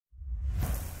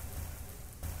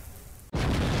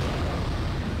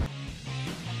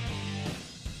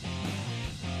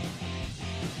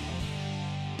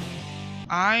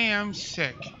I am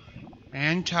sick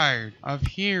and tired of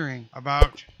hearing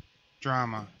about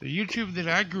drama. The YouTube that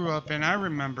I grew up in, I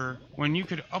remember when you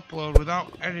could upload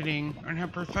without editing and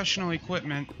have professional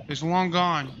equipment, is long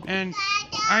gone. And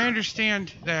I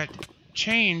understand that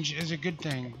change is a good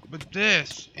thing, but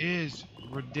this is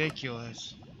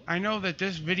ridiculous. I know that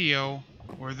this video,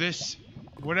 or this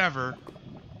whatever,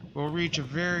 will reach a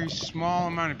very small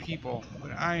amount of people,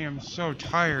 but I am so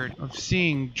tired of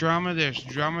seeing drama this,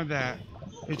 drama that.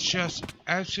 It's just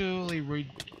absolutely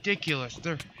ridiculous.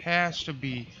 There has to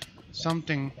be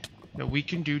something that we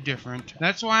can do different.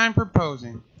 That's why I'm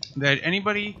proposing that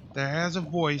anybody that has a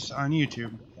voice on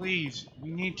YouTube, please,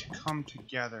 we need to come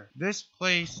together. This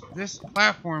place, this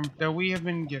platform that we have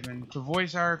been given to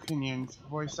voice our opinions,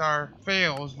 voice our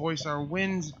fails, voice our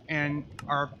wins, and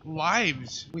our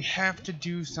lives, we have to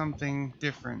do something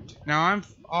different. Now, I'm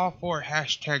all for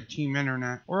hashtag Team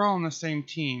Internet. We're all on the same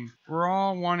team. We're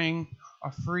all wanting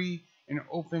a free and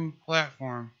open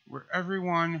platform where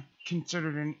everyone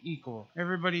considered an equal.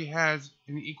 Everybody has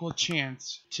an equal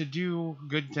chance to do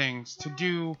good things, to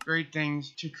do great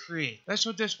things, to create. That's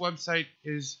what this website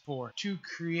is for. To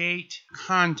create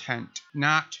content,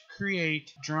 not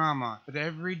create drama. But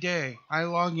every day I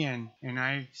log in and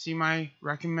I see my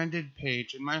recommended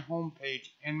page and my home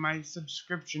page and my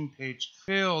subscription page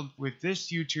filled with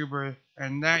this YouTuber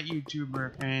and that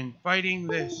YouTuber and fighting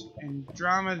this and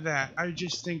drama that. I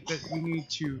just think that we need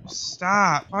to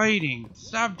stop fighting.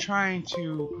 Stop trying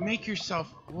to make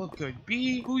yourself look good.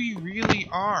 Be who you really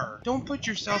are. Don't put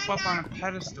yourself up on a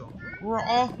pedestal. We're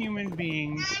all human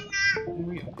beings.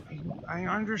 I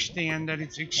understand that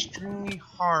it's extremely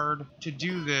hard to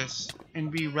do this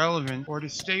and be relevant or to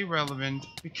stay relevant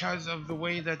because of the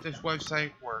way that this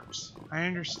website works. I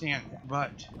understand that,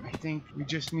 but I think we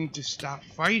just need to stop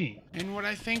fighting. And what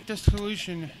I think the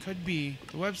solution could be,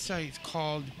 the website is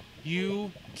called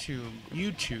YouTube.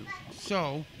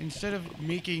 So instead of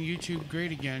making YouTube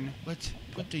great again, let's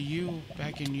put the U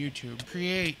back in YouTube.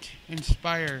 Create,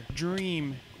 inspire,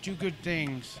 dream, do good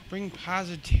things, bring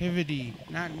positivity,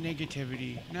 not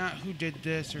negativity, not who did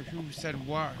this or who said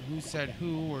what, who said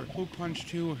who, or who punched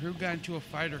who, or who got into a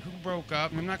fight, or who broke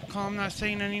up. I'm not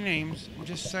saying any names. I'm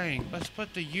just saying, let's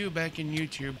put the U back in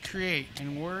YouTube, create,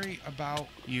 and worry about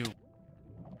you.